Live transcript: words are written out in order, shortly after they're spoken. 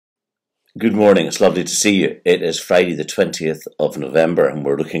Good morning, it's lovely to see you. It is Friday the 20th of November and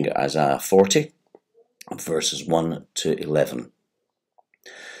we're looking at Isaiah 40, verses 1 to 11.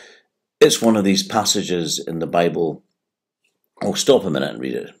 It's one of these passages in the Bible. Oh, stop a minute and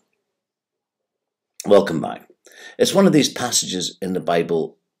read it. Welcome back. It's one of these passages in the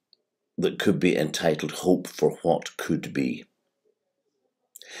Bible that could be entitled Hope for What Could Be.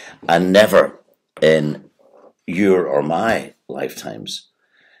 And never in your or my lifetimes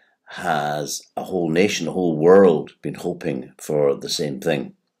has a whole nation, a whole world been hoping for the same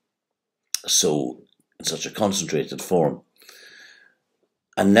thing. So, in such a concentrated form.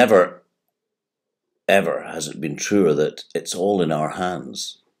 And never, ever has it been truer that it's all in our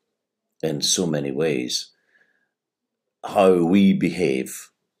hands in so many ways. How we behave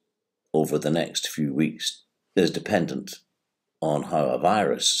over the next few weeks is dependent on how a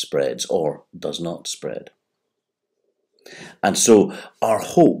virus spreads or does not spread. And so our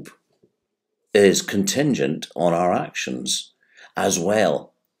hope is contingent on our actions as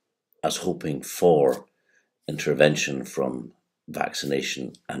well as hoping for intervention from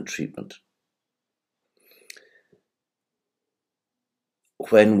vaccination and treatment.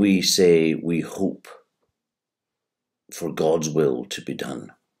 When we say we hope for God's will to be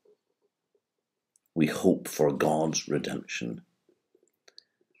done, we hope for God's redemption.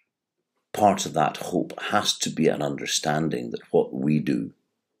 Part of that hope has to be an understanding that what we do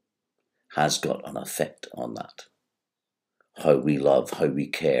has got an effect on that. How we love, how we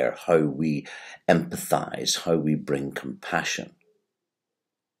care, how we empathize, how we bring compassion,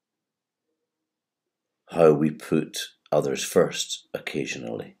 how we put others first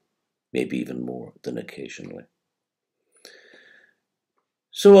occasionally, maybe even more than occasionally.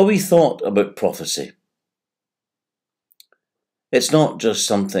 So a wee thought about prophecy. It's not just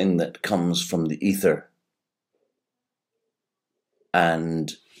something that comes from the ether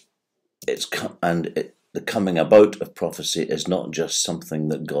and the coming about of prophecy is not just something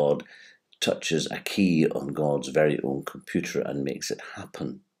that God touches a key on God's very own computer and makes it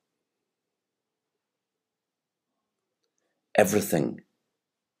happen. Everything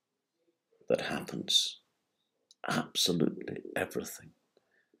that happens, absolutely everything,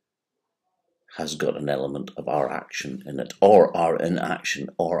 has got an element of our action in it, or our inaction,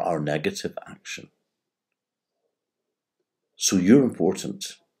 or our negative action. So you're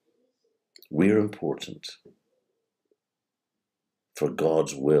important. We're important for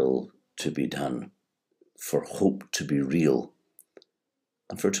God's will to be done, for hope to be real,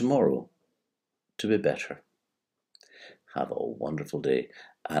 and for tomorrow to be better. Have a wonderful day,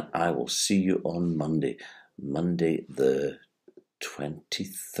 and I will see you on Monday the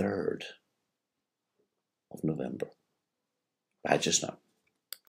 23rd of November. Bye just now.